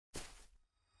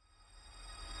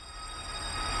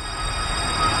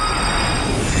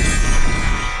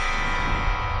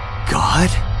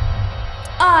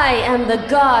am the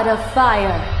god of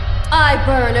fire. I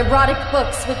burn erotic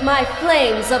books with my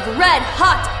flames of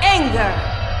red-hot anger.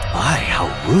 My, how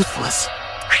ruthless.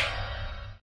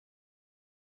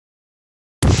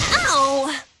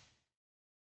 Ow!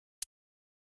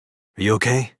 Are you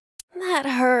okay? That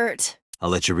hurt. I'll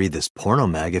let you read this porno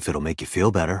mag if it'll make you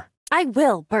feel better. I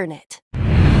will burn it.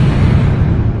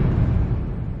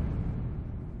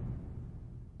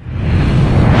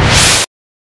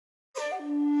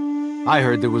 I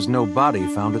heard there was no body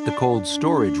found at the cold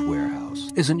storage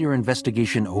warehouse. Isn't your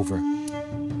investigation over?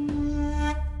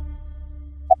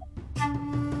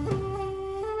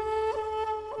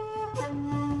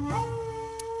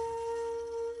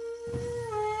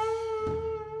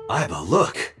 Iba,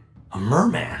 look! A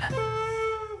merman!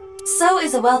 So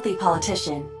is a wealthy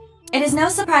politician. It is no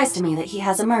surprise to me that he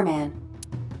has a merman.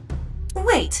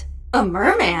 Wait, a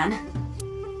merman?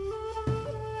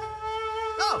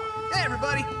 Oh, hey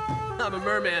everybody! I'm a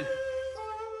merman.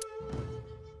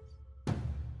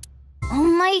 Oh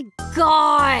my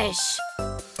gosh!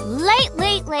 Late.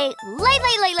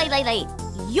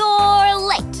 You're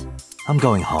late. I'm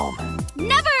going home.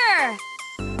 Never!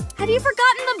 Have you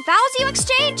forgotten the vows you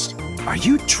exchanged? Are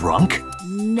you drunk?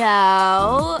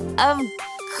 No, of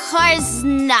course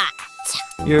not.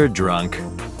 You're drunk.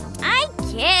 I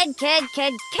kid. I'm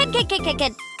kidding!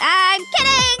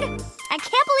 I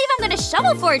can't believe I'm gonna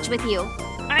shovel forge with you.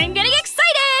 I'm getting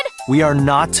excited! We are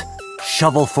not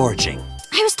shovel forging.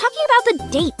 I was talking about the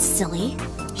date, silly.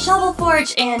 Shovel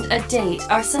forge and a date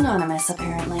are synonymous,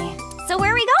 apparently. So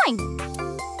where are we going?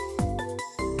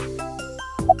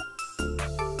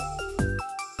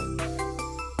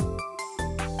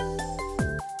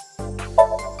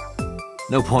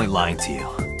 No point lying to you.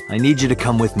 I need you to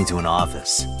come with me to an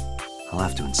office. I'll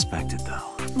have to inspect it, though.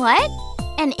 What?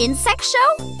 An insect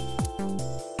show?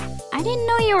 I didn't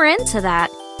know you were into that.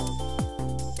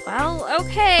 Well,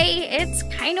 okay, it's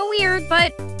kinda weird,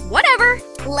 but whatever.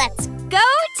 Let's go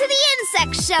to the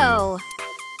insect show!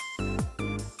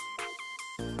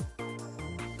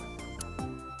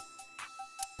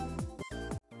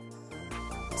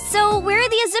 So, where are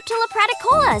the Aziptila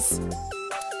praticolas?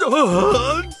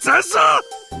 Tessa!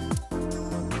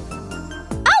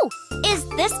 Oh! Is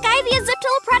this guy the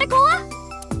Aziptila praticola?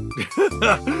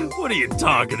 What are you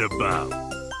talking about?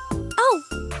 Oh,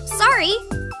 sorry.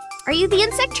 Are you the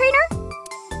insect trainer?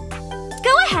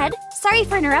 Go ahead. Sorry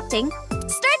for interrupting.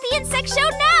 Start the insect show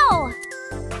now!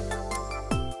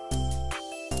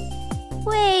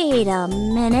 Wait a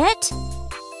minute.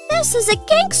 This is a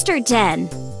gangster den.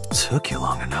 Took you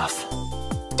long enough.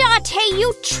 Date,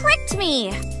 you tricked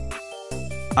me!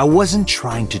 I wasn't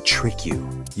trying to trick you.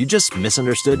 You just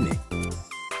misunderstood me.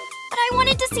 But I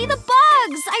wanted to see the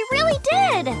bugs! I really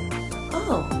did!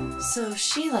 Oh, so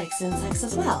she likes insects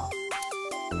as well.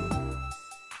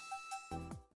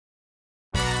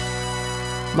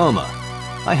 Moma,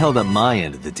 I held up my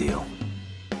end of the deal.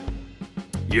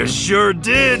 You sure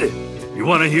did! You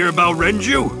want to hear about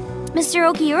Renju? Mr.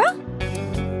 Okiura?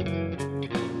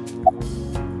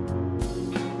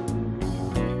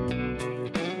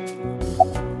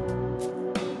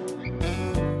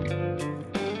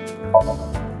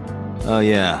 Oh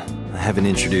yeah, I haven't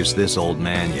introduced this old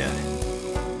man yet.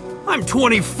 I'm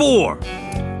 24!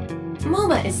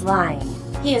 Moma is lying.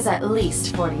 He is at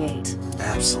least 48.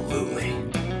 Absolutely.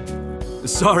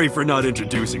 Sorry for not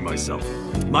introducing myself.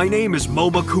 My name is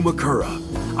Moma Kumakura.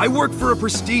 I work for a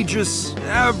prestigious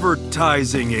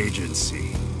advertising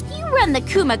agency. You run the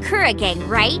Kumakura gang,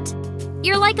 right?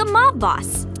 You're like a mob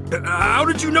boss. How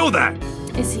did you know that?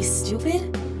 Is he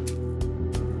stupid?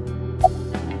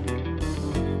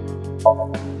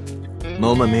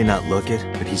 Moma may not look it,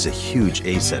 but he's a huge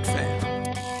A-Set fan.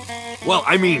 Well,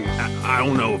 I mean, I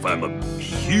don't know if I'm a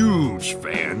huge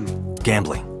fan.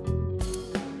 Gambling.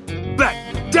 Bet!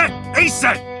 Debt!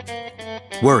 A-Set!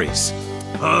 Worries.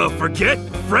 Forget,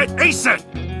 fret, A-Set!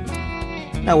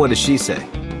 Now what does she say?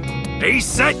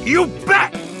 A-Set, you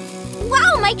bet!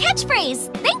 Wow, my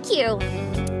catchphrase! Thank you!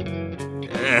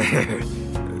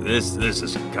 This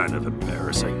is kind of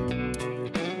embarrassing.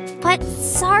 But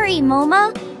sorry,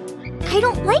 Moma. I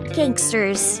don't like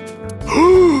gangsters.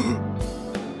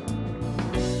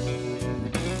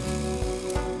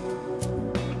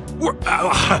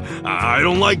 I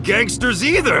don't like gangsters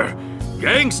either.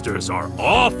 Gangsters are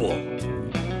awful.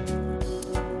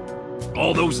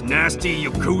 All those nasty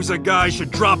Yakuza guys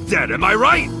should drop dead, am I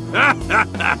right?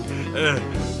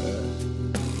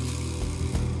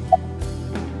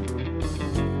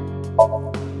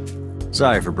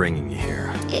 Sorry for bringing you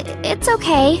here. It's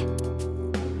okay.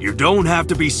 You don't have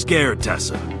to be scared,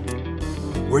 Tessa.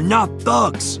 We're not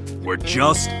thugs. We're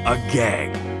just a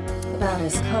gang. about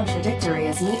as contradictory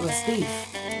as meatless beef.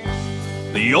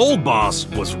 The old boss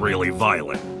was really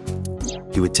violent.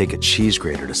 He would take a cheese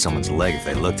grater to someone's leg if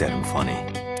they looked at him funny.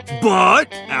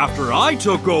 But after I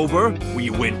took over,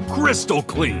 we went crystal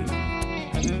clean.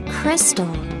 Crystal.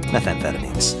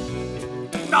 Methamphetamines.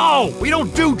 No, we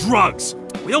don't do drugs.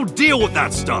 We don't deal with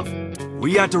that stuff.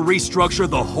 We had to restructure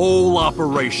the whole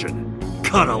operation.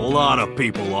 Cut a lot of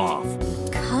people off.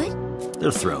 Cut?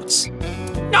 Their throats.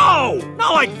 No,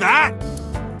 not like that.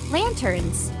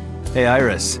 Lanterns. Hey,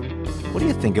 Iris. What do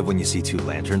you think of when you see two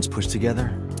lanterns pushed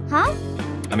together? Huh?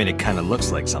 I mean, it kind of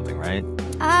looks like something, right?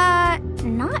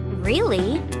 Not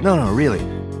really. No, really.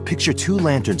 Picture two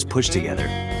lanterns pushed together,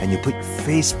 and you put your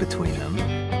face between them.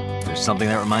 There's something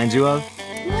that reminds you of?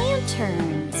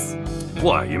 Lanterns.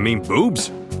 What, you mean boobs?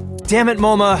 Damn it,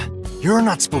 Moma! You're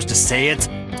not supposed to say it.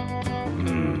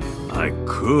 I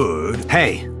could.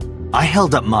 Hey, I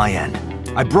held up my end.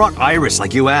 I brought Iris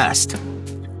like you asked.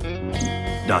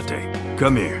 Date,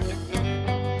 come here.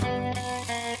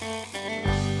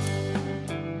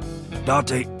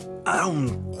 Date, I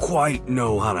don't quite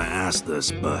know how to ask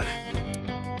this, but...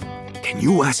 Can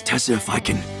you ask Tessa if I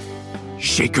can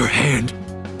shake her hand,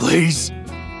 please?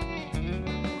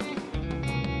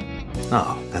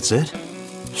 Oh, that's it?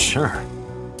 Sure.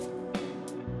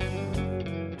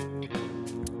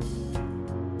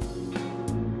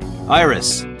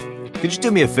 Iris, could you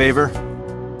do me a favor?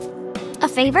 A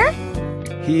favor?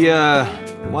 He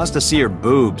wants to see your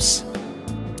boobs.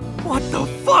 What the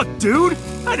fuck, dude?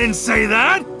 I didn't say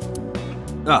that!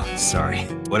 Oh, sorry.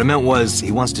 What I meant was,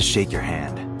 he wants to shake your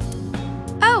hand.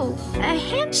 Oh, a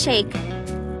handshake.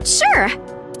 Sure.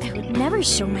 I would never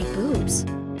show my boobs.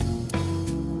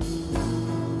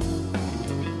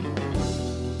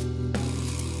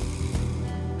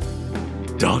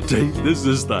 Dante, this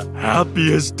is the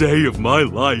happiest day of my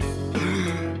life.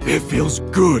 It feels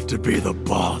good to be the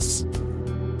boss.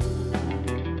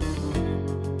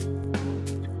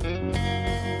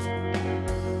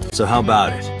 So how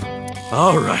about it?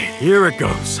 Alright, here it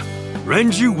goes.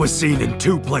 Renju was seen in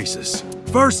two places.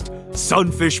 First,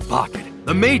 Sunfish Pocket,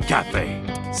 the maid cafe.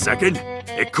 Second,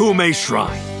 Ikume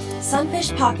Shrine.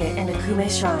 Sunfish Pocket and Akume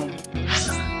Shrine.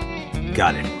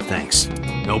 Got it, thanks.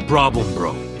 No problem,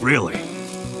 bro. Really.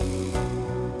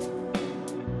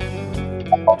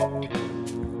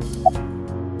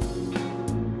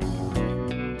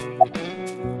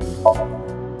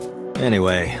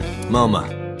 Anyway,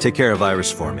 Moma, take care of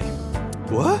Iris for me.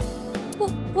 What?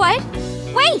 What?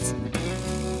 Wait!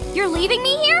 You're leaving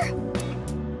me here?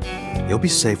 You'll be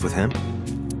safe with him.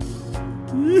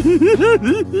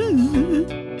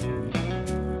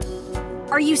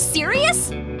 Are you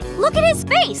serious? Look at his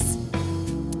face!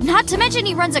 Not to mention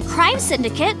he runs a crime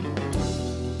syndicate.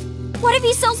 What if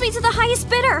he sells me to the highest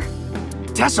bidder?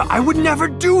 Tessa, I would never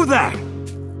do that!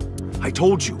 I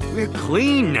told you, we're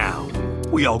clean now.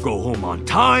 We all go home on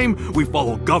time, we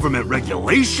follow government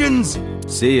regulations.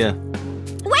 See ya.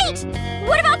 Wait!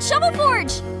 What about Shovel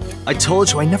Forge? I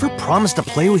told you I never promised to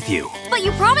play with you. But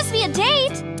you promised me a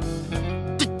date!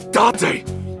 Date,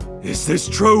 is this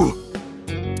true?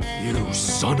 You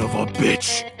son of a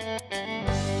bitch.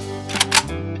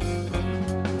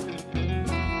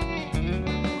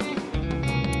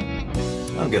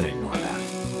 I'm gonna ignore that.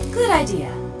 Good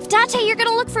idea. Date, you're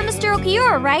gonna look for Mr.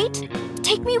 Okiura, right?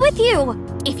 Take me with you!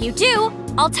 If you do,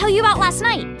 I'll tell you about last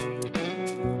night.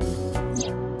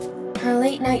 Her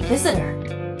late night visitor.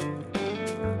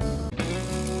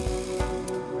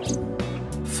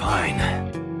 Fine.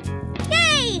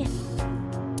 Yay!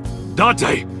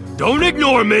 Date, don't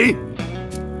ignore me!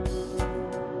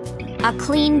 A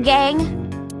clean gang?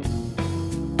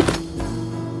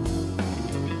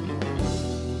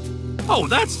 Oh,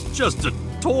 that's just a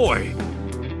toy.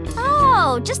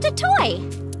 Oh, just a toy.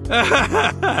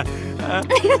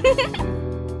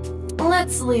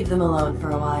 Let's leave them alone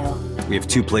for a while. We have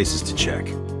two places to check.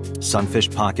 Sunfish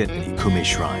Pocket and Ikume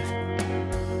Shrine.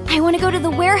 I want to go to the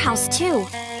warehouse, too,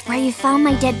 where you found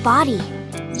my dead body.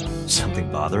 Something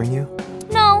bothering you?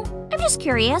 No, I'm just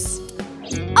curious.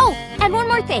 Oh, and one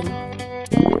more thing.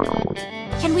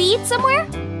 Can we eat somewhere?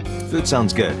 Food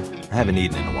sounds good. I haven't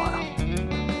eaten in a while.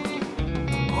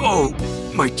 Oh,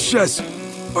 my chest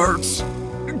hurts.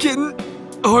 Getting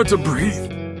hard to breathe.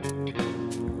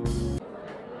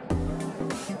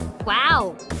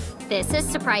 Wow, this is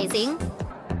surprising.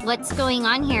 What's going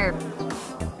on here?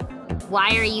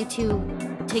 Why are you two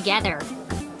together?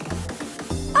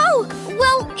 Oh,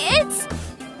 well, it's...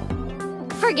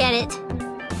 Forget it.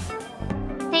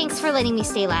 Thanks for letting me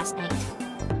stay last night.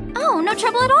 Oh, no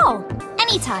trouble at all.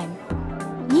 Anytime.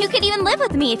 You can even live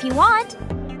with me if you want.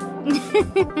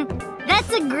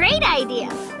 That's a great idea.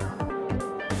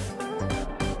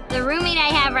 The roommate I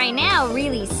have right now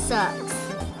really sucks.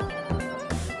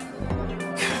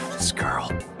 This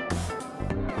girl.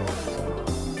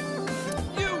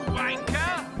 You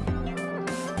wanker!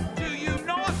 Do you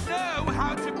not know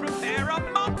how to prepare a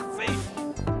monk feast?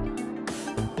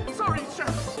 Sorry,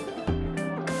 chef.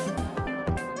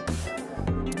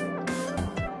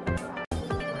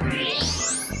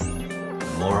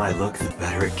 The more I look, the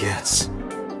better it gets.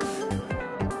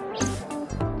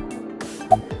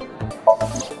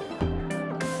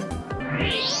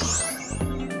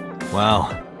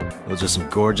 Wow, those are some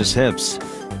gorgeous hips.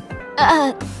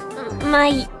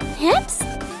 My hips?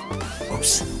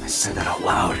 Oops, I said that out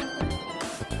loud.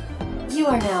 You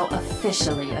are now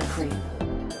officially a creep.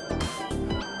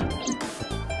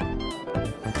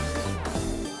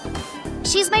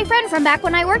 She's my friend from back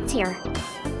when I worked here.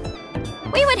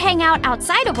 We would hang out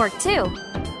outside of work, too.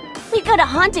 We'd go to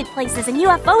haunted places and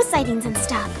UFO sightings and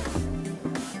stuff.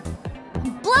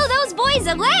 Blow those boys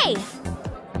away!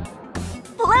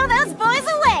 Blow those boys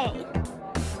away!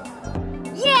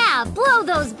 Yeah, blow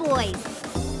those boys!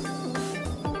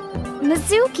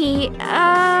 Mizuki,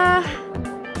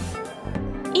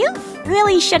 You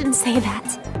really shouldn't say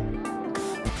that.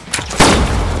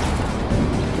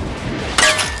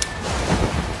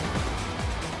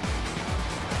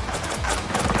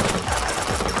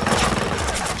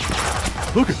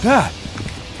 Look at that!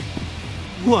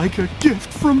 Like a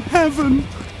gift from heaven!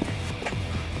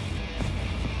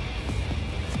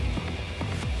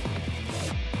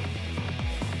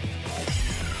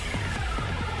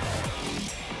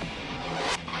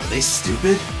 Are they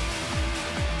stupid?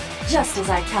 Just as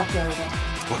I calculated.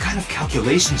 What kind of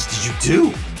calculations did you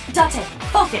do? Date,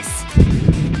 focus!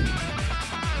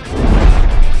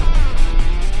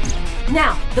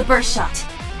 Now, the burst shot.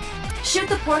 Shoot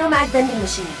the pornomag vending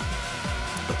machine.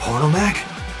 The pornomag?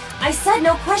 I said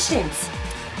no questions.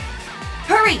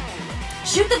 Hurry!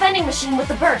 Shoot the vending machine with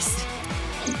the burst.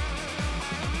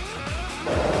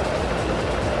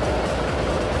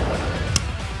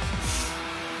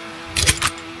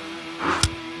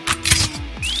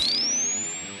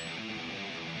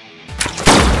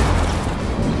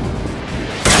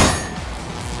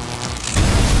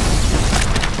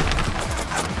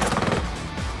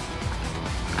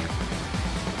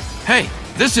 Hey,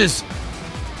 this is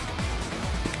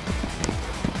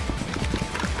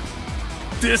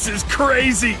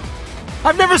crazy!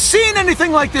 I've never seen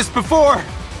anything like this before!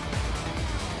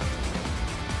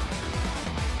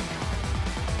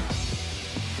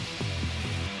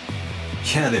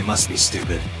 Yeah, they must be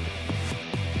stupid.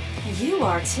 You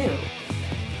are too.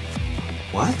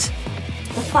 What?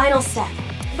 The final step.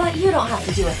 But you don't have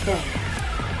to do a thing.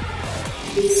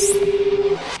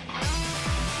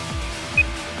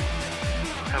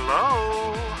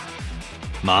 Hello?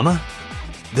 Mama?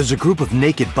 There's a group of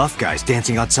naked buff guys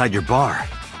dancing outside your bar.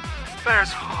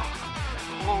 There's...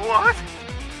 what?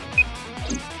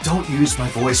 Don't use my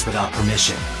voice without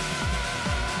permission.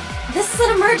 This is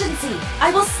an emergency.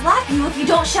 I will slap you if you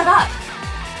don't shut up.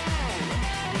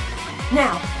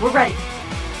 Now, we're ready.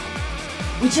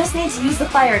 We just need to use the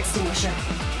fire extinguisher.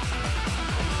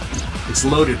 It's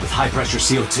loaded with high-pressure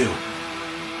CO2.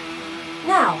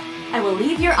 Now, I will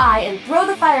leave your eye and throw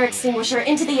the fire extinguisher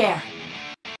into the air.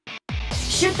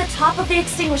 Shoot the top of the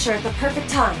extinguisher at the perfect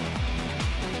time.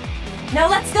 Now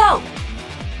let's go!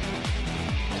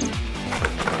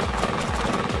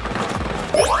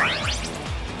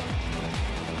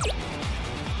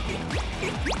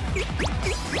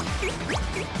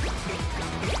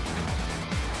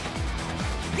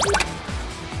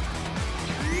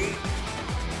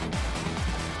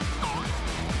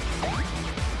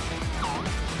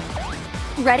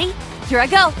 Ready? Here I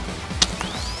go.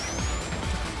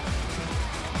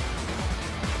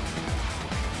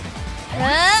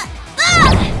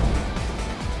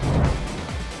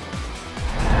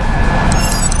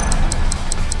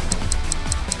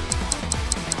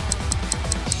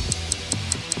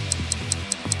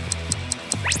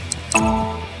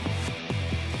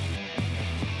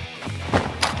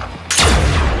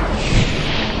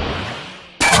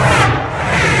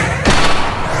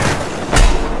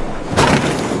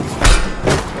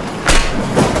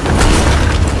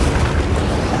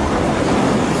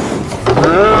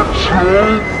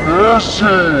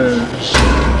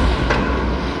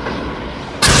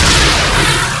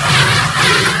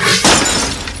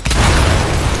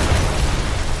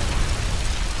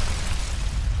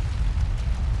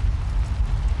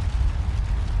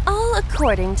 All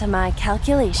according to my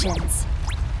calculations.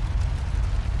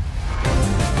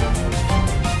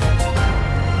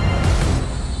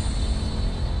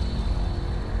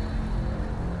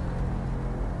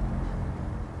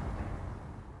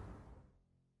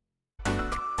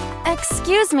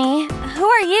 Excuse me, who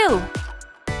are you?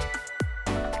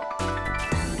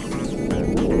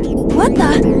 What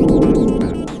the?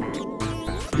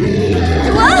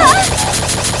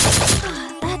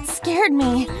 That scared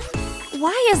me.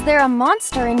 Why is there a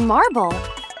monster in marble?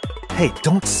 Hey,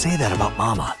 don't say that about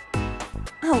Mama.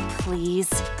 Oh,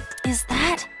 please. Is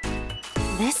that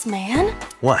this man?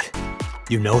 What?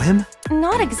 You know him?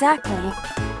 Not exactly.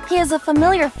 He has a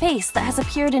familiar face that has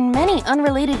appeared in many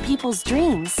unrelated people's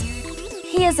dreams.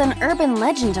 He is an urban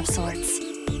legend of sorts.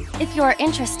 If you are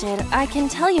interested, I can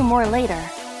tell you more later.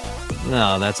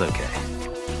 No, that's okay.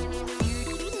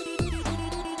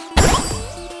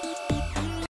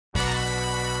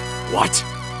 What?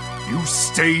 You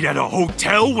stayed at a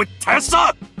hotel with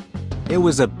Tessa? It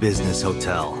was a business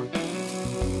hotel.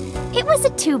 It was a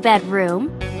 2-bedroom.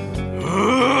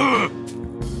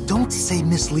 Don't say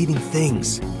misleading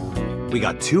things. We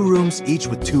got 2 rooms, each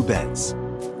with 2 beds.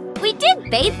 We did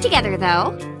bathe together,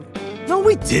 though. No,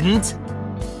 we didn't.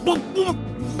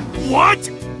 What?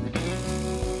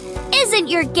 Isn't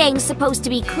your gang supposed to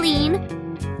be clean?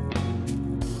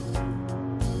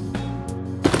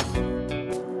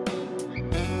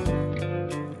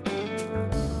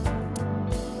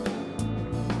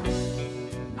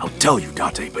 I'll tell you,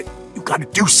 Date, but you gotta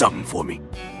do something for me.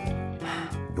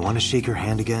 You want to shake her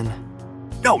hand again?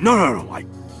 No.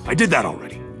 I did that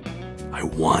already. I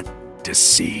want to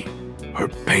see her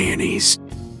panties.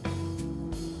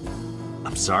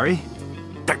 I'm sorry?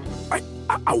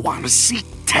 I want to see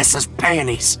Tessa's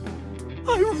panties.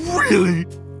 I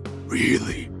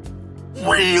really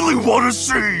want to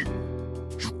see.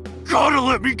 You gotta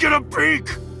let me get a peek.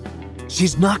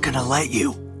 She's not gonna let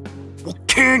you. Well,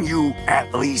 can you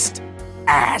at least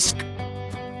ask?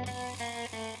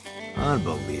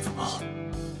 Unbelievable.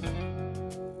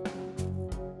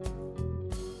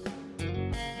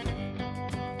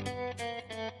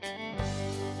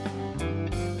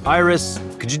 Iris,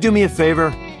 could you do me a favor?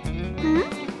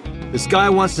 This guy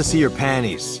wants to see your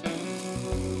panties.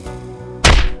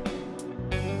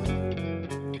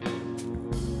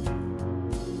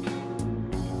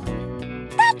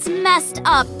 That's messed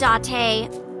up,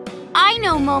 Date. I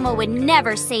know Momo would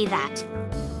never say that.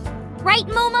 Right,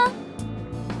 Momo?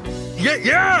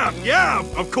 Yeah,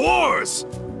 of course.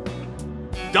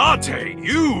 Date,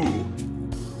 you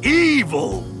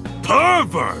evil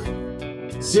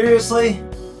pervert. Seriously?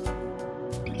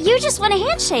 You just want a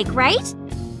handshake, right?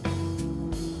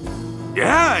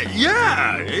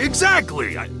 Yeah,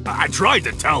 exactly. I tried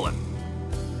to tell him.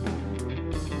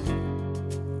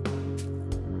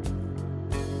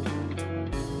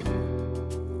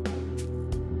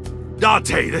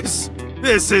 Date,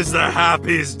 this is the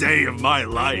happiest day of my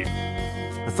life.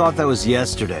 I thought that was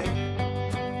yesterday.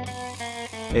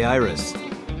 Hey, Iris,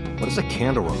 what does a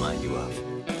candle remind you of?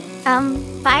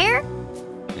 Fire?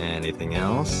 Anything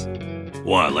else?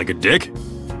 What, like a dick?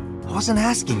 I wasn't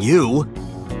asking you.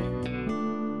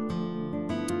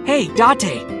 Hey,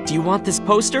 Date, do you want this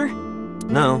poster?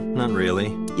 No, not really.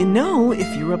 You know, if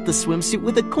you rub the swimsuit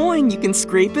with a coin, you can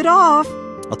scrape it off.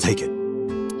 I'll take it.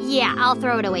 Yeah, I'll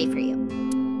throw it away for you.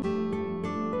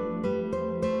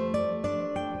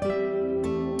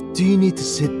 Do you need to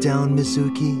sit down,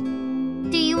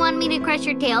 Mizuki? Do you want me to crush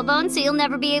your tailbone so you'll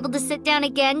never be able to sit down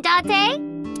again, Date?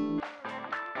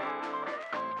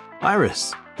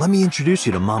 Iris, let me introduce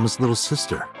you to Mama's little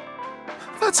sister.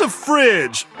 That's a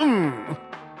fridge.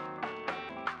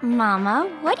 Mama,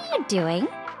 what are you doing?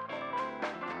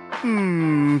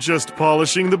 Just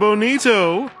polishing the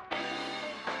bonito.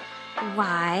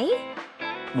 Why?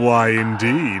 Why,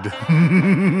 indeed.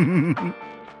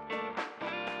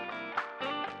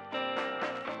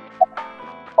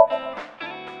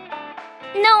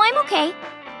 No, I'm okay.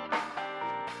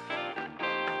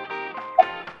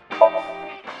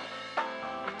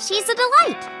 She's a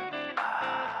delight.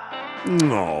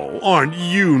 Oh, aren't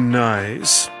you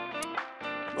nice?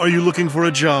 Are you looking for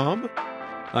a job?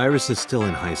 Iris is still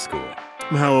in high school.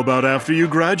 How about after you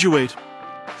graduate?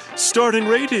 Starting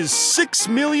rate is 6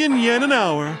 million yen an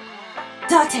hour.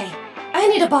 Date, I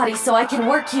need a body so I can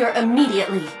work here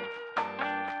immediately.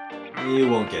 You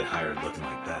won't get hired looking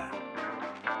like that.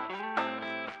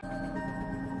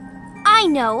 I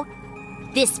know.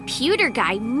 This pewter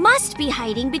guy must be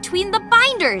hiding between the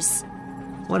binders.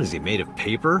 What, is he made of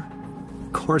paper?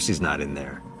 Of course he's not in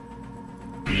there.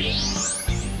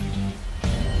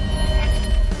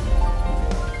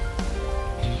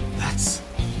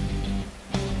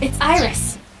 It's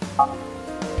Iris.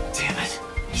 Damn it.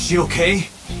 Is she okay?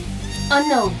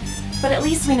 Unknown, but at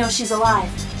least we know she's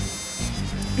alive.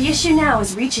 The issue now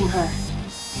is reaching her.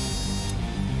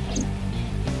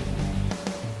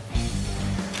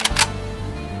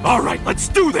 Alright, let's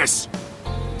do this!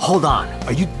 Hold on,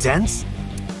 are you dense?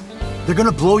 They're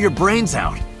gonna blow your brains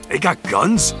out. They got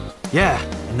guns? Yeah,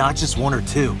 and not just one or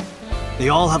two. They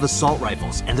all have assault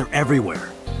rifles, and they're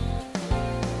everywhere.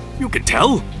 You can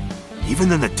tell?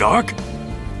 Even in the dark?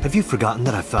 Have you forgotten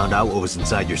that I found out what was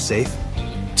inside your safe?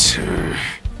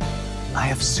 I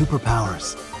have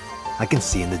superpowers. I can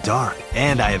see in the dark,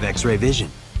 and I have X-ray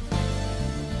vision.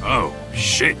 Oh,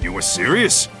 shit, you were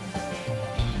serious?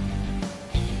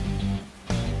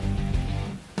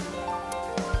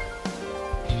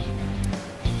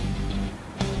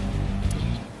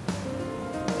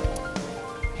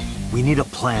 We need a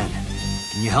plan.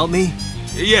 Can you help me?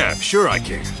 Yeah, sure I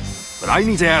can. But I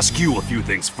need to ask you a few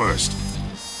things first.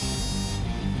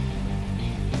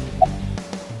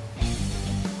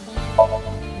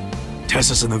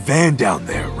 Tessa's in the van down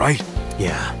there, right?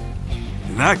 Yeah.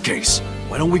 In that case,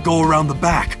 why don't we go around the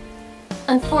back?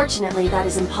 Unfortunately, that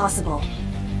is impossible.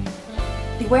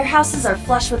 The warehouses are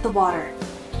flush with the water.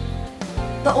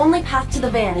 The only path to the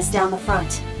van is down the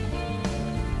front.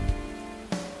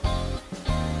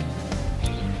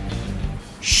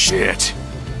 Shit.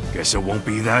 Guess it won't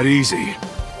be that easy.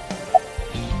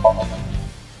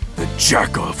 The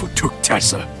jackoff who took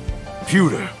Tessa.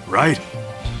 Pewter, right?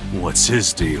 What's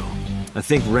his deal? I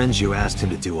think Renju asked him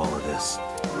to do all of this.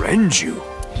 Renju?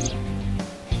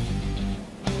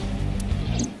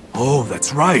 Oh,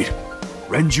 that's right.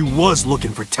 Renju was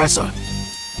looking for Tessa.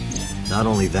 Not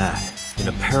only that, in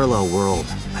a parallel world,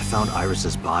 I found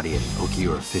Iris's body at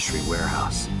Okiura Fishery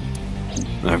Warehouse.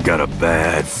 I've got a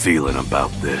bad feeling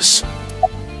about this.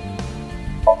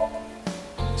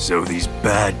 So these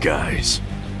bad guys,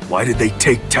 why did they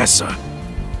take Tessa?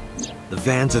 The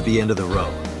van's at the end of the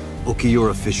row.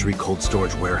 Okiura Fishery Cold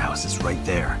Storage Warehouse is right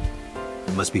there.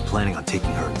 They must be planning on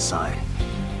taking her inside.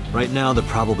 Right now, they're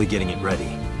probably getting it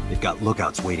ready. They've got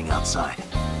lookouts waiting outside.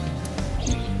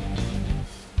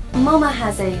 Moma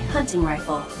has a hunting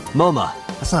rifle. Moma,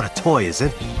 that's not a toy, is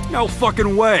it? No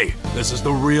fucking way! This is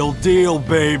the real deal,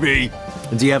 baby!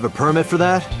 And do you have a permit for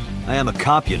that? I am a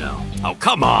cop, you know. Oh,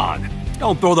 come on!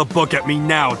 Don't throw the book at me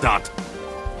now, Dot!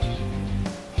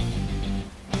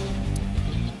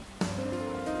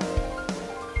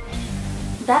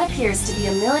 That appears to be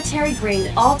a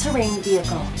military-grade all-terrain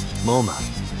vehicle. Moma,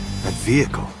 that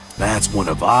vehicle. That's one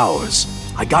of ours.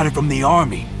 I got it from the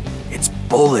army. It's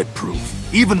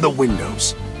bulletproof, even the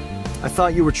windows. I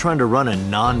thought you were trying to run a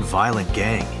non-violent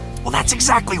gang. Well, that's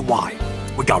exactly why.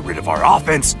 We got rid of our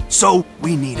offense, so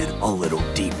we needed a little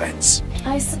defense.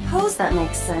 I suppose that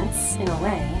makes sense, in a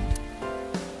way.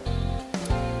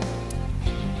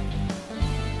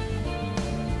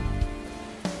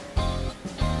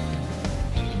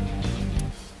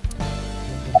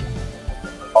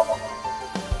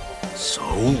 So,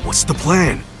 what's the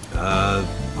plan?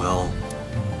 Well...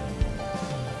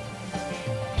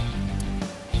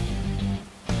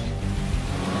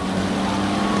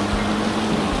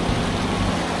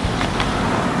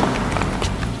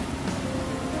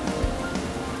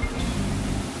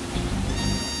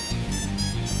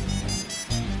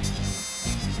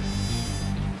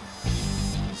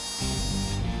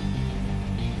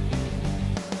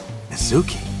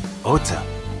 Mizuki, Ota,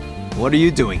 what are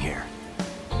you doing here?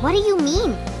 What do you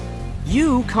mean?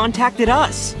 You contacted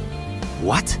us.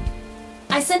 What?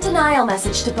 I sent an IL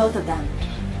message to both of them.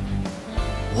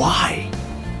 Why?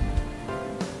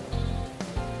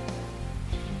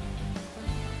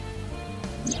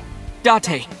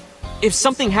 Date, if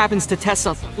something happens to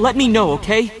Tessa, let me know,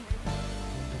 okay?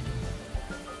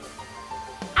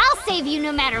 I'll save you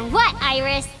no matter what,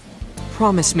 Iris.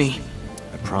 Promise me.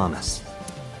 I promise.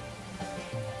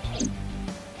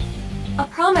 A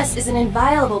promise is an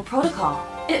inviolable protocol.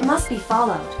 It must be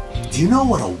followed. Do you know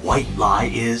what a white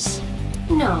lie is?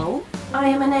 No, I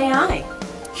am an AI.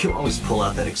 You always pull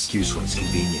out that excuse when it's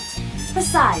convenient.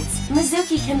 Besides,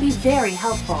 Mizuki can be very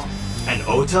helpful. And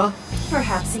Ota?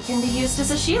 Perhaps he can be used as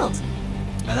a shield.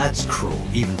 Now that's cruel,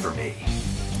 even for me.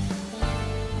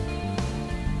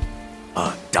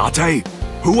 Date?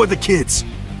 Who are the kids?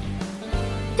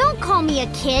 Don't call me a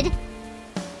kid.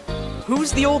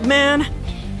 Who's the old man?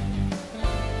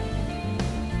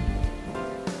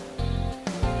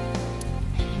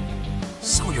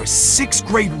 So your 6th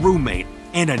grade roommate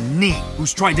and a NEET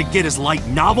who's trying to get his light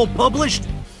novel published?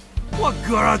 What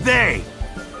good are they?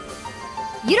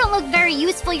 You don't look very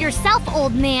useful yourself,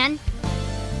 old man.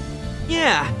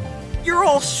 Yeah, you're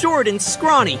all short and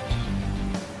scrawny.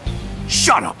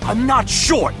 Shut up, I'm not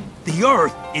short. The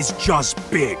Earth is just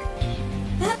big.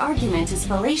 That argument is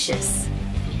fallacious.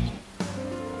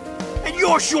 And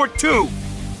you're short too!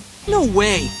 No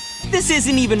way. This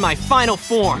isn't even my final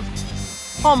form.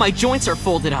 All my joints are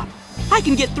folded up. I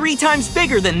can get 3 times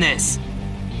bigger than this.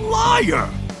 Liar!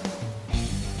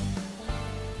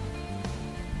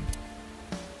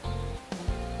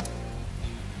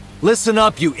 Listen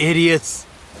up, you idiots!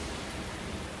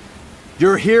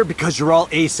 You're here because you're all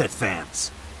ASET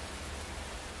fans.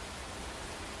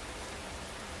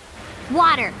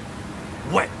 Water.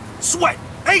 Wet, sweat,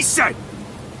 ASET!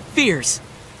 Fears.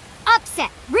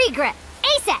 Upset. Regret.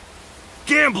 ASET.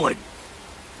 Gambling!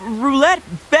 Roulette,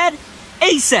 bet,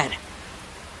 ASET.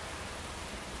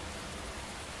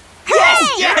 Yes!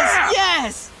 Yes!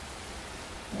 Yes!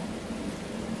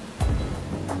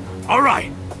 All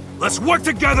right, let's work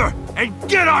together and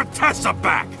get our Tessa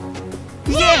back!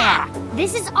 Yeah!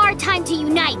 This is our time to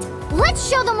unite. Let's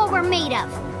show them what we're made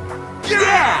of.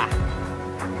 Yeah!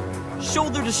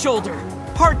 Shoulder to shoulder,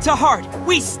 heart to heart,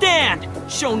 we stand!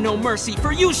 Show no mercy,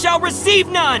 for you shall receive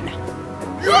none!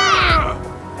 Yeah!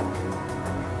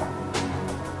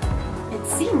 It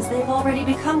seems they've already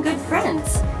become good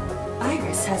friends.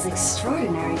 Iris has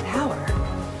extraordinary power.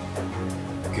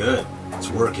 Good. It's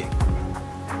working.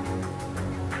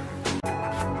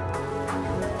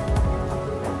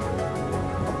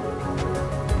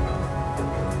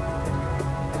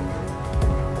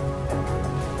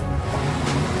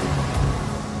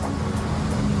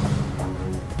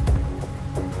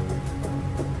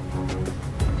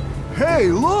 Hey,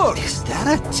 look! Is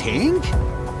that a tank?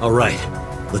 All right,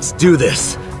 let's do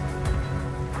this.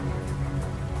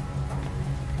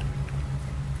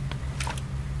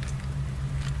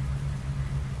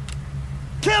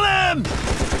 Kill him!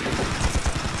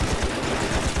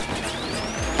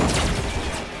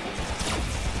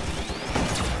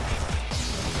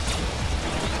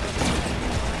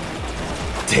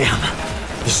 Damn,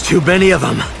 there's too many of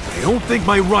them. I don't think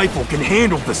my rifle can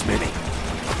handle this many.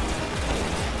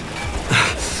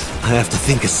 I have to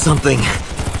think of something.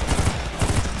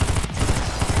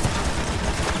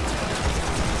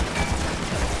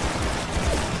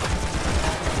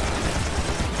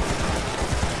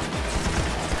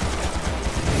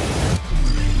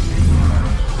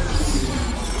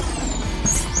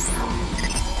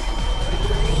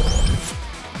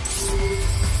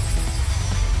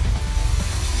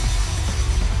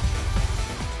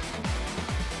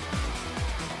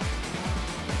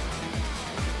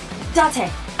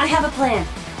 Date, I have a plan.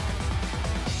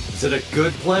 Is it a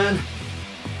good plan?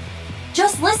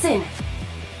 Just listen.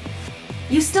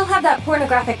 You still have that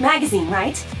pornographic magazine,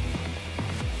 right?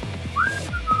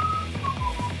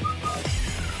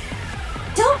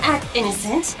 Don't act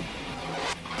innocent.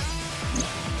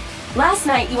 Last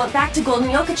night, you went back to Golden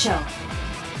Yokocho.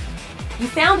 You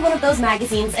found one of those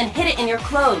magazines and hid it in your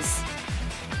clothes.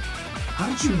 How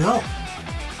did you know?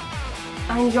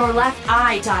 I'm your left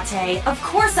eye, Date. Of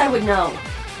course I would know.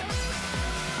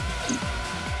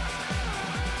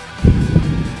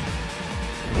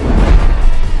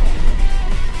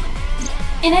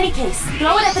 In any case,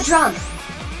 throw it at the drum.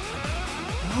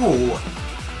 No.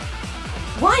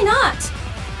 Why not?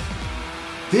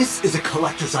 This is a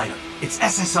collector's item. It's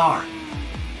SSR.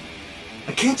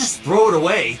 I can't just throw it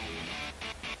away.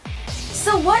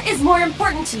 So what is more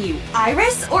important to you,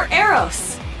 Iris or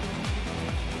Eros?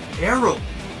 Arrow.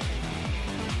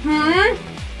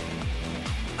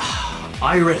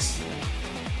 Iris.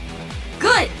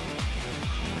 Good.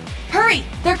 Hurry,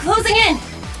 they're closing in.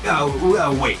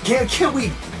 Wait, can't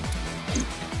we...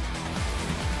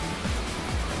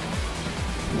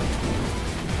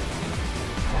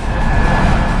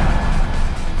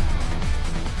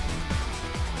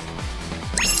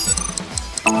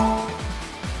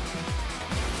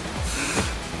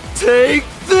 Take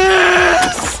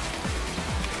this!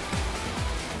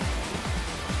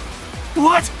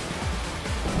 What?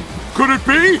 Could it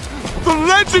be? The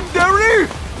legendary?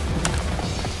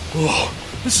 Oh,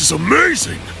 this is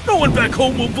amazing! No one back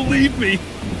home will believe me!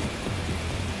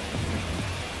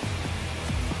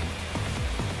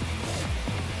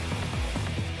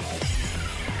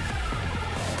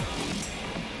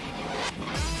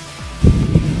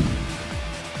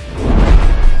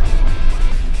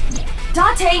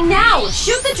 Date, now!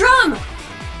 Shoot the drum!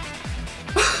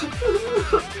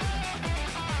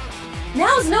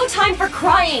 Now's no time for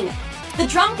crying! The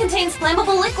drum contains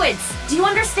flammable liquids. Do you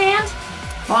understand?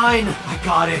 Fine, I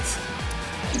got it.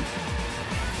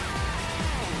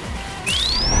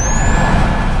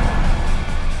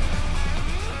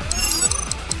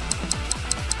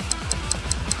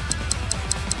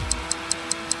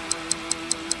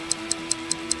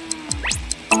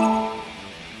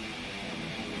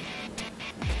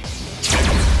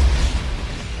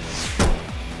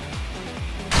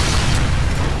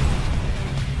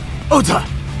 Ota!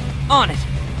 On it!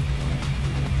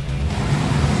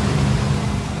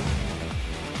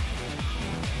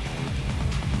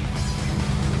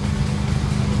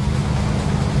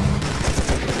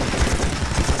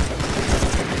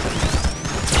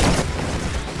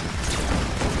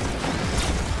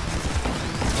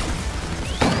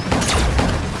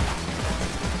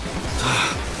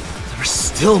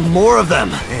 Still more of them!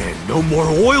 And no more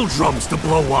oil drums to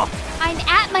blow up! I'm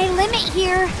at my limit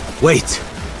here. Wait!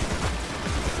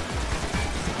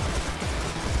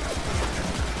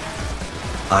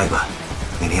 Aiba,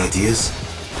 any ideas?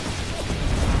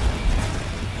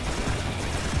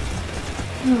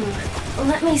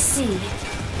 Let me see.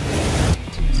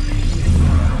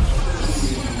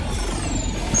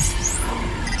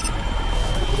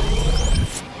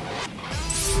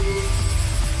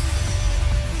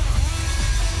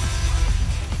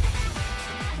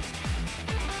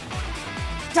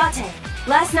 Date,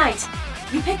 last night,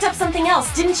 you picked up something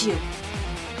else, didn't you?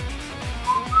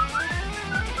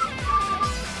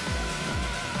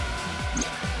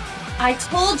 I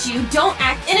told you, don't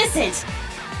act innocent!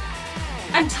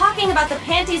 I'm talking about the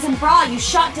panties and bra you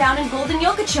shot down in Golden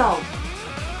Yokocho!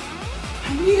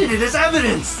 I needed it as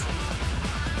evidence!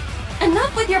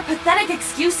 Enough with your pathetic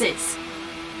excuses!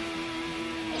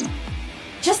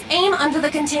 Just aim under the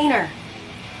container.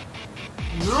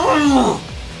 No!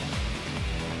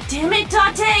 Damn it,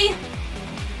 Date!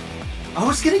 I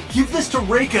was gonna give this to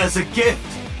Reika as a gift!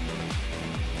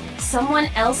 Someone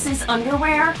else's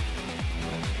underwear?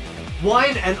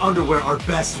 Wine and underwear are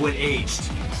best when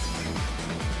aged.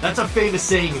 That's a famous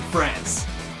saying in France.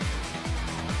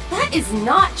 That is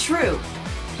not true.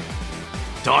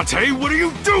 Date, what are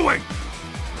you doing?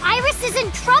 Iris is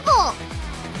in trouble.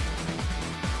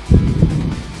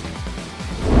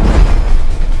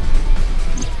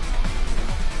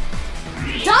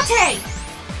 Date!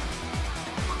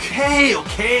 Okay.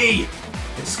 I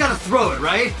just gotta throw it,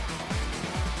 right?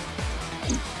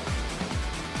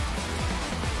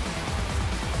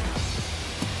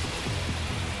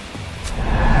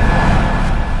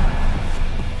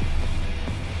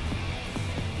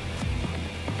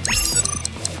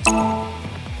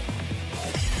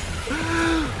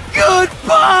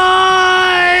 Goodbye!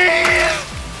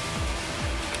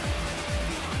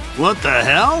 What the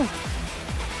hell?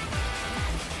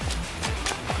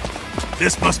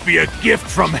 This must be a gift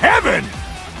from heaven!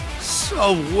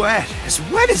 So wet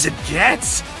as it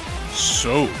gets.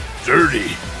 So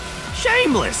dirty.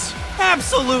 Shameless!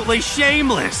 Absolutely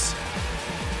shameless!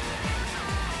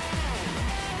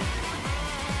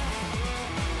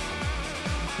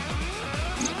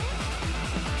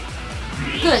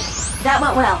 Good. That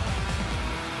went well.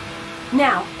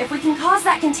 Now, if we can cause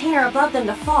that container above them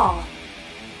to fall...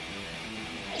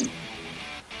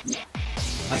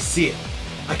 I see it.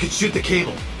 I could shoot the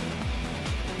cable.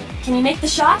 Can you make the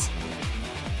shot?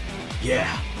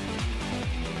 Yeah.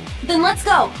 Then let's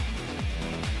go!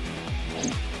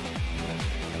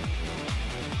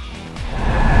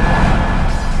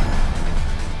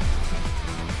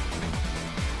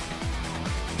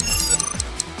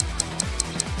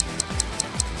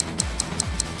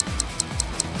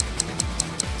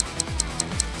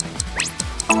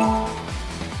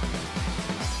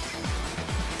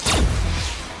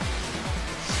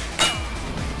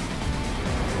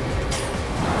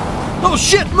 Oh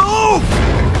shit, move!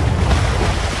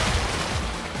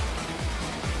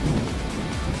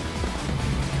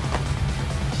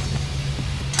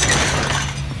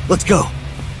 Let's go.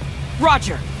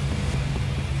 Roger!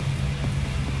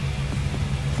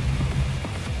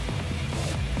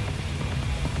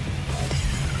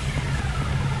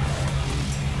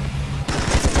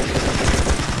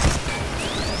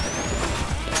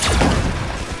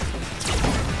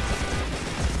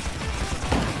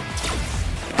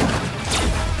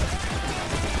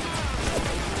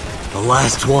 The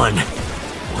last one.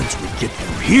 Once we get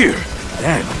through here,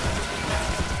 then...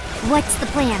 What's the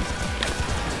plan?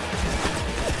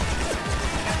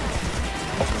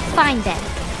 Fine then.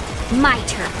 My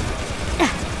turn.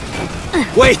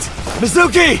 Wait!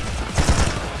 Mizuki!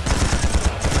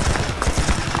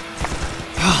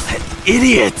 Oh, that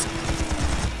idiot!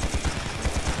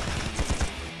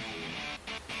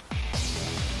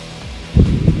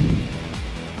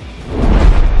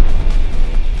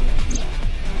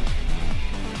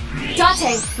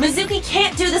 Date, Mizuki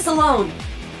can't do this alone!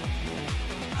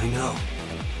 I know.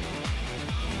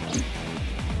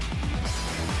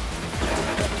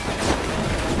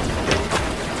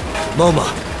 Moma,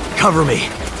 cover me.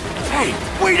 Hey,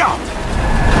 wait up!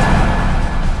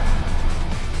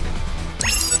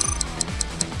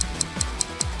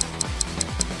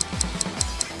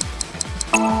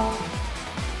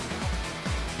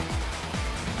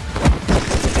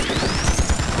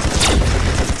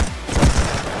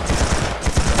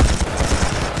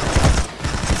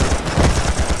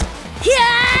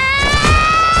 Yeah!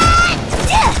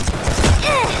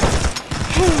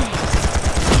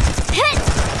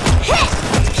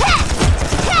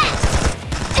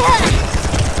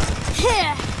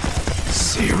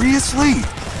 asleep.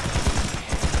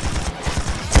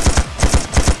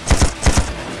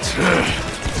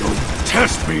 Don't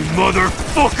test me,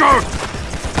 motherfucker!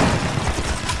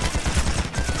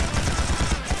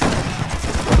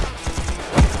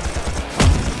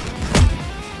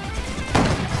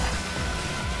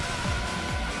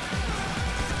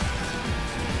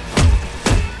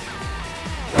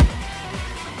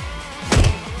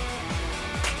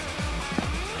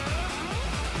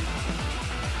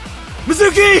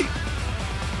 Mizuki!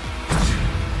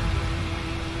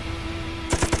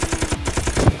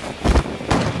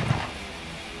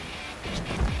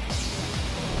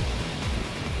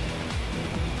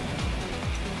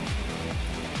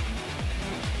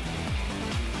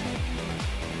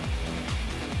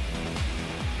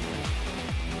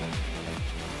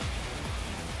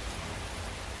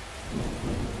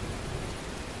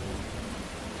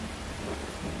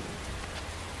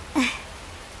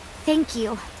 Thank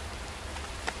you.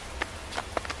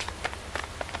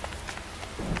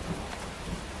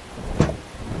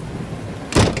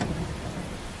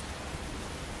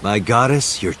 My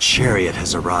goddess, your chariot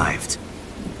has arrived.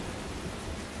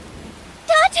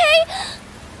 Date!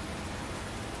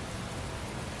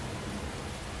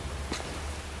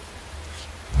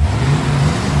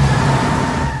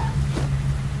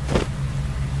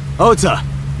 Ota,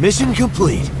 mission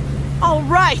complete. All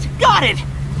right, got it!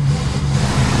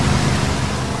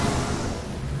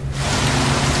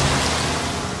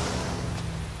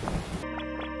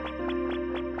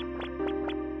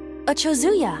 A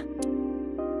Chozuya.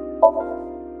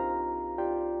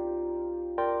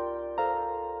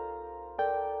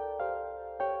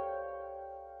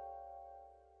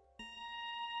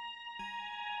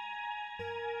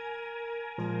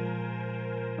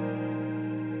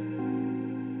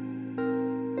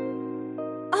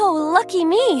 Oh, lucky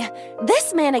me!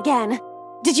 This man again!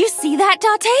 Did you see that,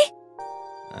 Date?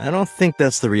 I don't think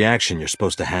that's the reaction you're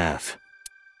supposed to have.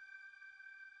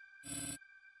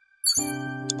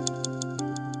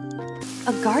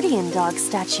 A guardian dog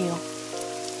statue.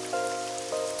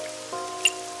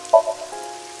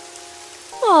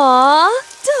 Aww,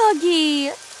 doggy!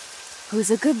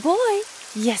 Who's a good boy?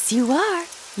 Yes, you are.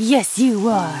 Yes, you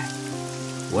are.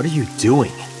 What are you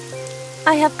doing?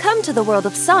 I have come to the world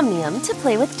of Somnium to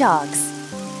play with dogs.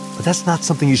 But that's not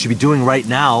something you should be doing right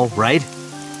now, right?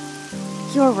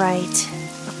 You're right.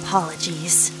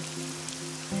 Apologies.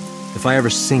 If I ever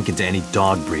sink into any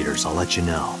dog breeders, I'll let you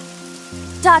know.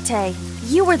 Date,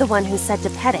 you were the one who said to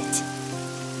pet it.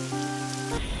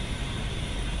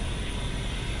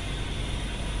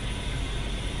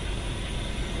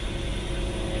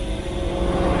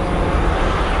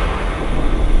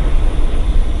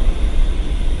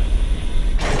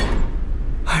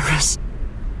 Iris.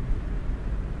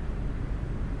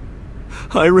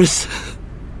 Iris.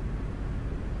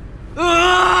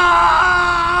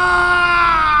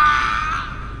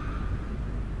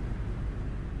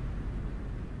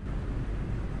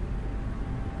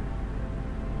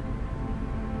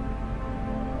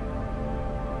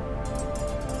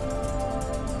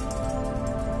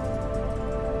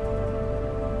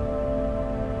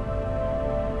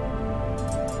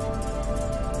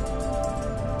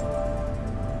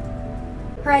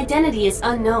 Her identity is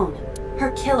unknown.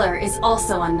 Her killer is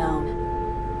also unknown.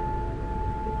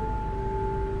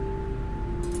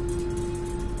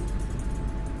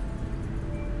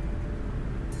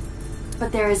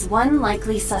 But there is one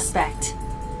likely suspect.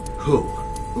 Who?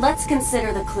 Let's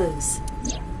consider the clues.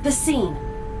 The scene: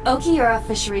 Okiura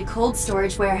Fishery Cold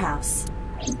Storage Warehouse.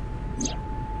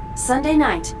 Sunday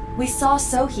night, we saw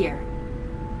So here.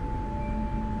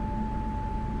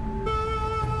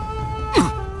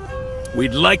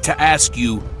 We'd like to ask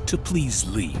you to please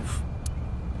leave.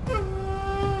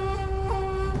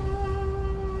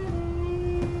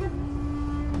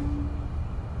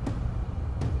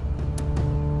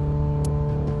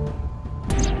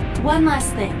 One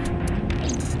last thing.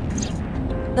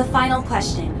 The final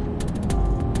question.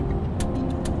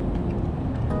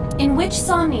 In which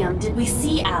Somnium did we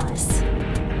see Alice?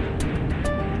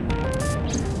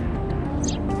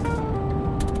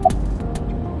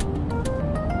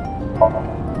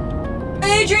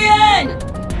 Adrian!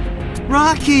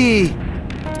 Rocky!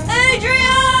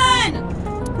 Adrian!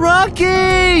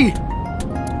 Rocky!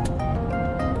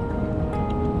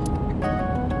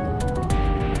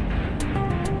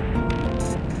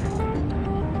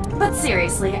 But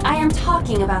seriously, I am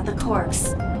talking about the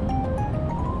corpse.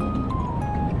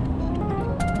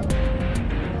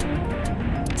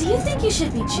 Do you think you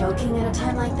should be joking at a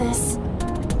time like this?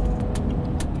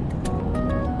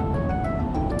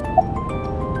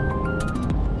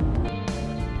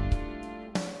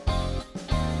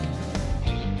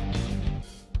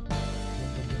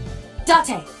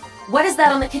 Date, what is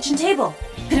that on the kitchen table?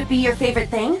 Could it be your favorite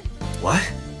thing? What?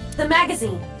 The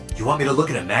magazine. You want me to look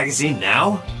at a magazine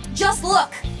now? Just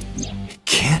look! It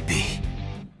can't be.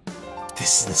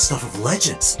 This is the stuff of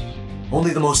legends.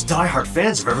 Only the most die-hard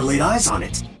fans have ever laid eyes on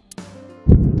it.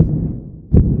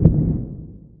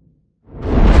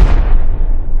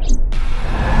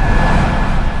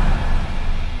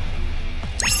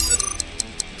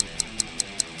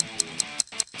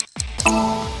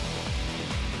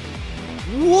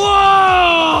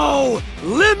 Whoa!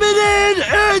 Limited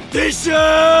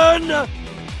edition!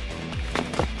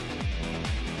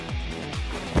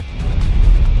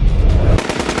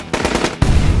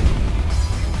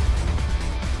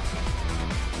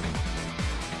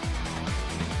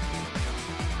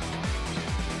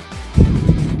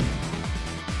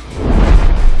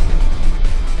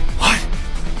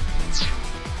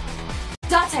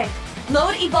 Date,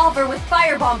 load Evolver with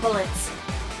firebomb bullets.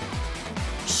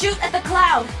 Shoot at the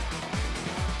cloud.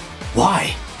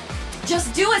 Why?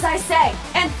 Just do as I say,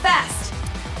 and fast.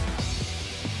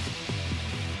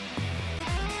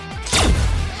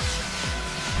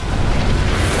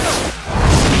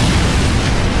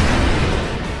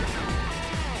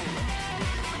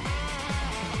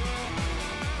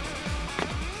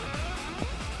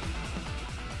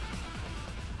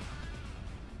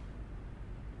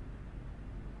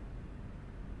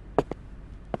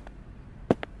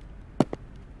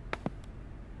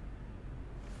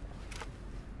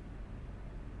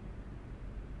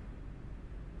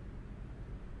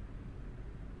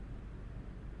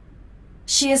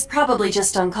 She is probably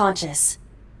just unconscious.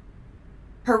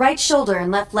 Her right shoulder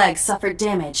and left leg suffered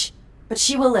damage, but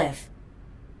she will live.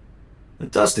 A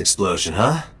dust explosion,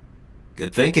 huh?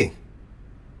 Good thinking.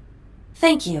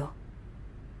 Thank you.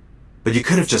 But you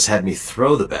could have just had me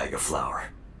throw the bag of flour.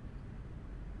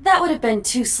 That would have been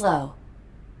too slow.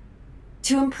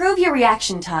 To improve your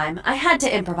reaction time, I had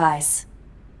to improvise.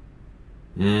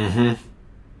 Mm-hmm.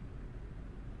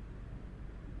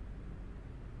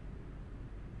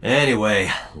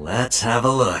 Anyway, let's have a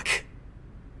look.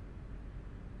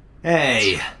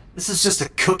 Hey, this is just a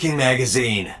cooking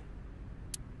magazine.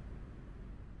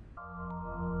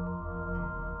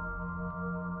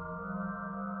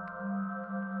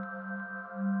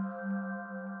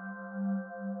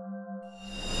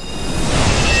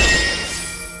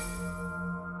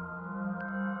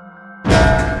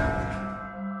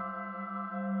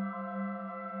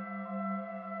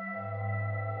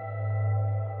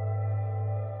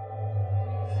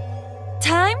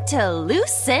 Time to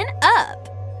loosen up.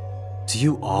 Do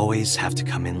you always have to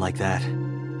come in like that?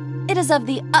 It is of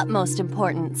the utmost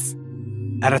importance.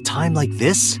 At a time like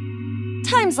this?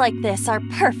 Times like this are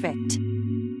perfect.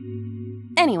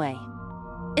 Anyway,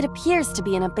 it appears to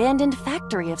be an abandoned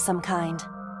factory of some kind.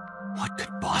 What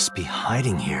could Boss be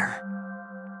hiding here?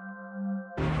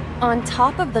 On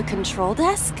top of the control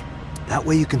desk? That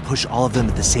way you can push all of them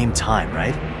at the same time,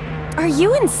 right? Are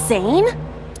you insane?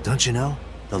 Don't you know?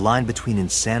 The line between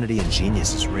insanity and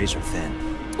genius is razor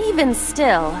thin. Even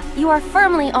still, you are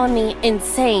firmly on the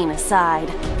insane side.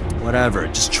 Whatever,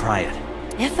 just try it.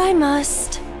 If I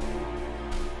must.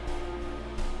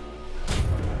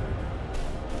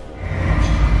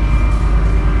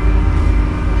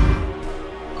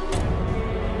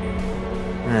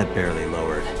 That barely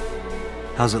lowered.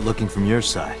 How's it looking from your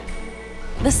side?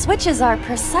 The switches are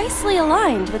precisely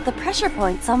aligned with the pressure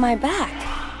points on my back.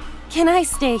 Can I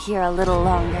stay here a little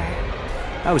longer?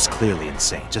 I was clearly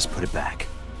insane. Just put it back.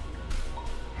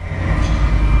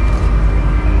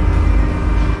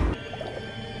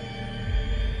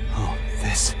 Oh,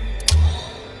 this.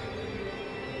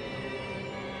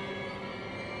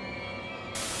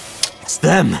 It's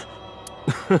them!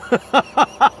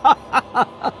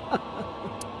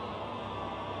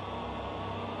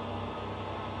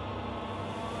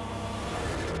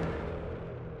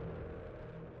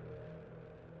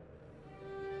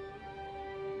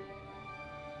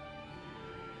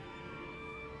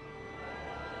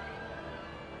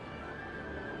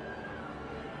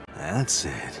 That's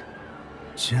it.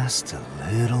 Just a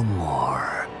little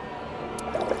more.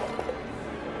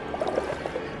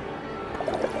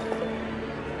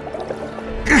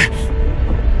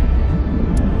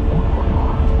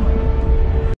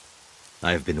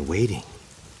 I've been waiting.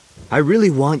 I really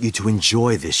want you to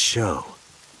enjoy this show.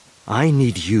 I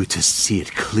need you to see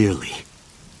it clearly.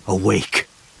 Awake.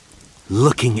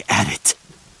 Looking at it.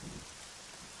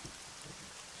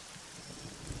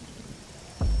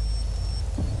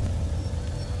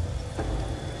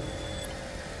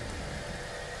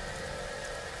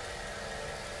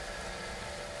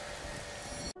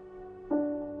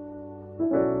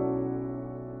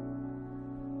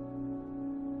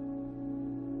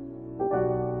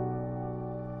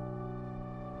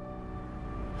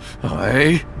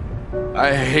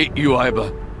 I hate you,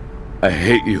 Iba. I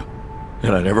hate you,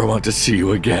 and I never want to see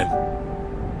you again.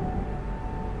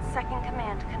 Second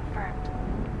command confirmed.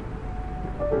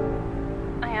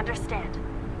 I understand.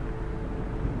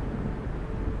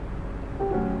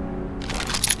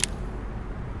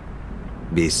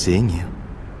 Be seeing you.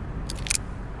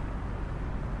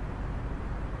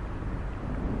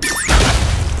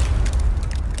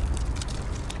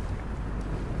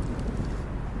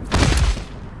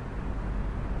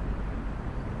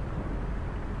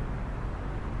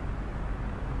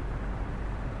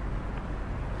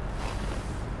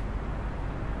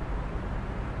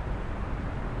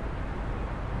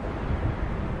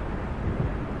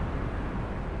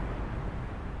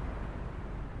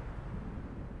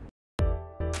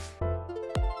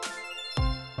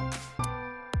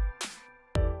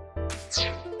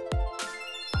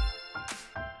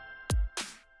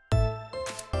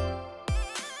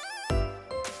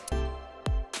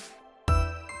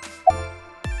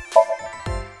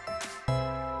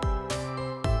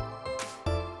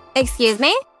 Excuse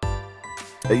me?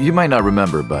 You might not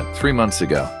remember, but 3 months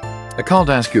ago, I called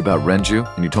to ask you about Renju,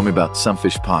 and you told me about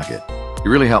Sunfish Pocket.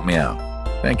 You really helped me out.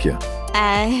 Thank you.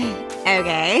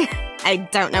 Okay. I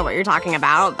don't know what you're talking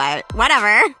about, but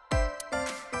whatever.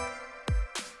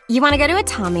 You want to go to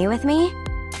Atami with me?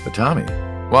 Atami?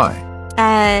 Why?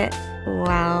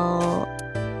 Well...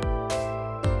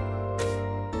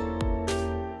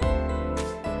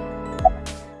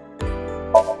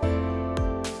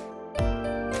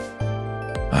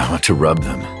 I want to rub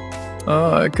them.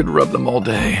 Oh, I could rub them all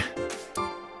day.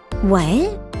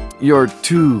 What? You're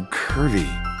too curvy,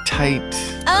 tight.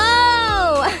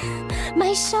 Oh!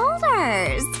 My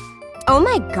shoulders! Oh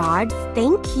my god,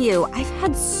 thank you. I've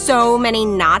had so many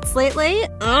knots lately.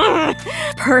 Ugh.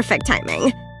 Perfect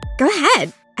timing. Go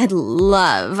ahead. I'd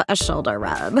love a shoulder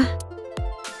rub.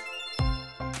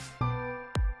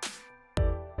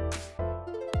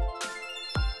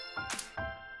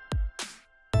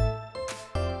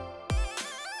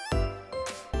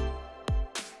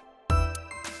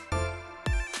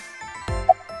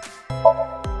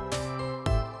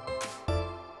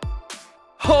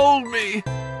 Hold me!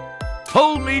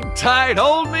 Hold me tight!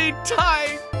 Hold me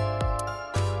tight!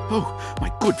 Oh,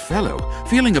 my good fellow,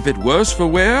 feeling a bit worse for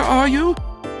wear, are you?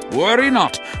 Worry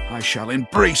not, I shall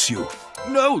embrace you.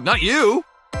 No, not you!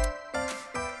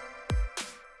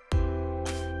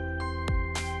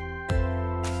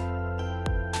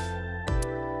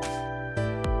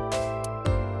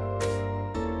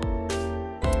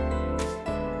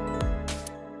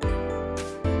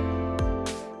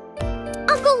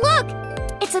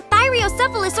 It's a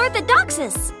Thyreocephalus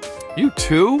orthodoxus! You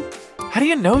too? How do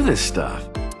you know this stuff?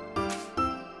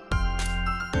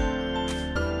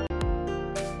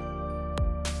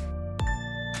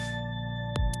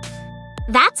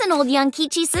 That's an old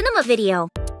Yankichi Cinema video.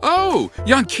 Oh,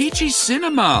 Yankichi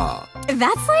Cinema!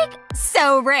 That's like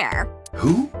so rare.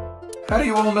 Who? How do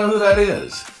you all know who that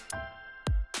is?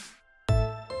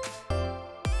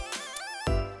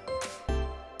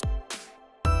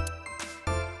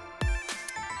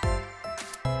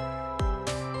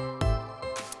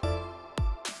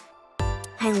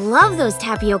 I love those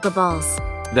tapioca balls.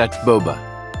 That's boba.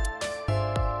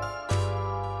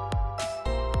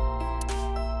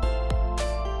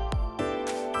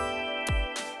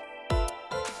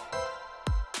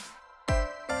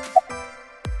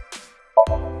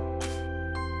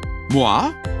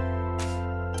 Moi?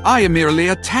 I am merely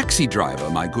a taxi driver,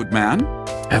 my good man.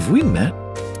 Have we met?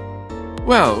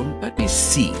 Well, let me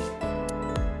see.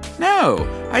 No,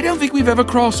 I don't think we've ever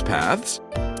crossed paths.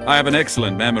 I have an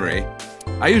excellent memory.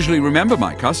 I usually remember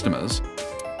my customers,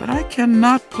 but I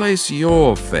cannot place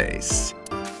your face.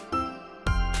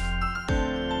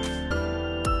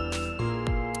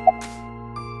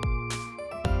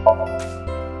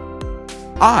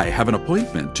 I have an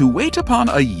appointment to wait upon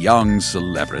a young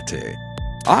celebrity.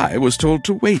 I was told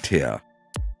to wait here.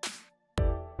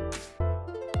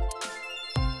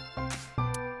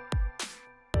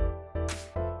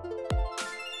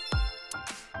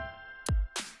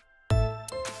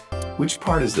 Which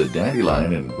part is the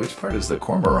dandelion and which part is the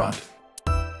cormorant?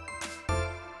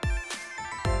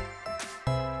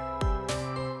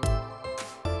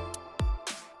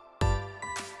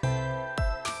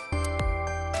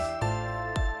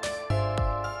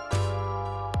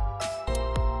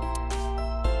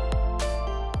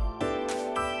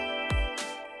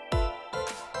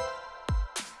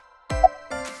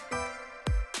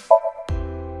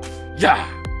 Yeah!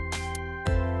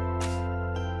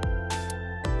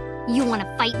 You want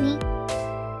to fight me?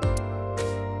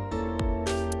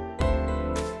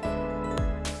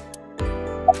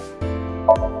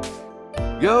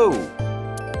 Yo!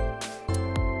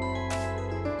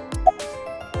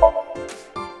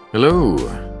 Hello,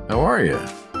 how are you?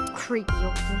 Creepy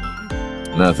old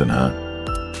man. Nothing, huh?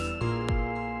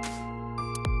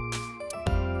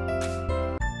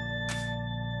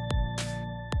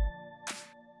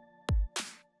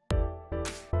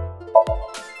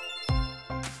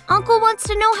 Uncle wants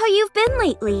to know how you've been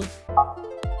lately.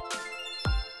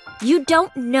 You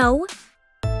don't know?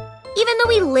 Even though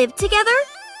we live together?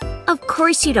 Of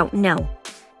course you don't know.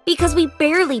 Because we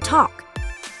barely talk.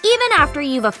 Even after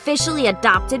you've officially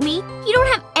adopted me, you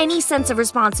don't have any sense of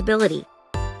responsibility.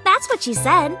 That's what she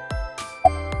said.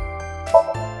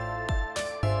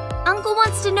 Uncle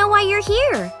wants to know why you're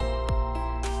here.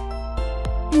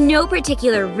 No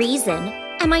particular reason.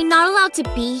 Am I not allowed to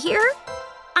be here?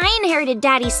 I inherited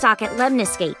Daddy's stock at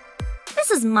Lemniscape. This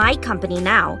is my company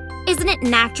now. Isn't it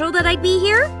natural that I'd be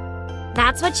here?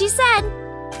 That's what she said.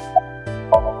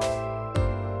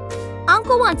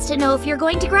 Uncle wants to know if you're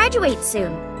going to graduate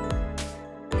soon.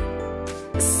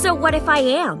 So what if I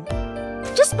am?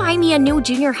 Just buy me a new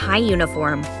junior high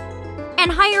uniform.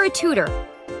 And hire a tutor.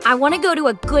 I want to go to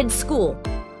a good school.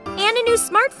 And a new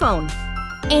smartphone.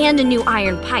 And a new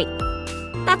iron pipe.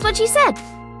 That's what she said.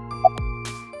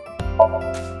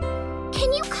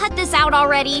 Can you cut this out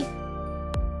already?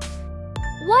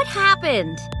 What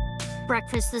happened?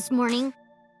 Breakfast this morning.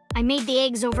 I made the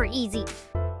eggs over easy.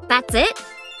 That's it?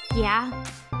 Yeah.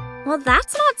 Well,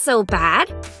 that's not so bad.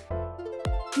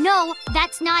 No,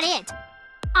 that's not it.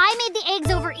 I made the eggs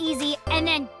over easy, and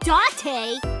then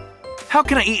Dante... How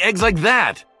can I eat eggs like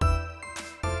that?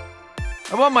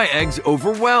 I want my eggs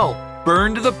over well.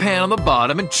 Burned to the pan on the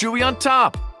bottom and chewy on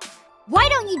top. Why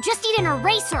don't you just eat an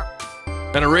eraser?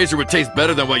 An eraser would taste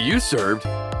better than what you served.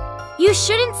 You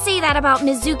shouldn't say that about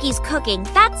Mizuki's cooking.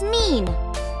 That's mean.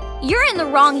 You're in the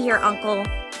wrong here, Uncle.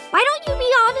 Why don't you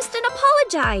be honest and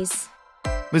apologize?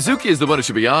 Mizuki is the one who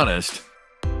should be honest.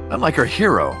 I'm like her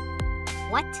hero.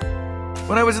 What?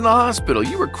 When I was in the hospital,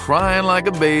 you were crying like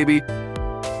a baby.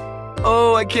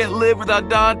 Oh, I can't live without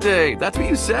Dante. That's what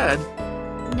you said.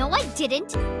 No, I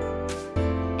didn't.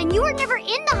 And you were never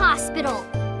in the hospital.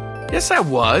 Yes, I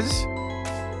was.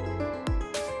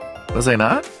 Was I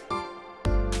not?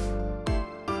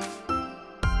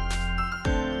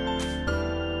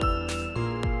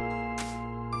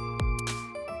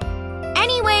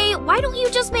 Anyway, why don't you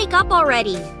just make up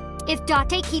already? If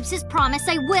Dante keeps his promise,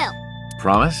 I will.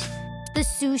 Promise? The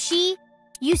sushi?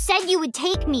 You said you would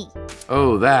take me.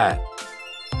 Oh, that.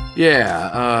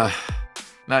 Yeah,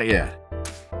 not yet.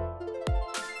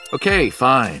 Okay,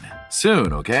 fine.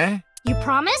 Soon, okay? You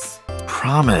promise?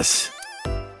 Promise.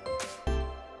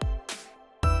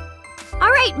 All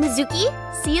right, Mizuki.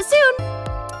 See you soon.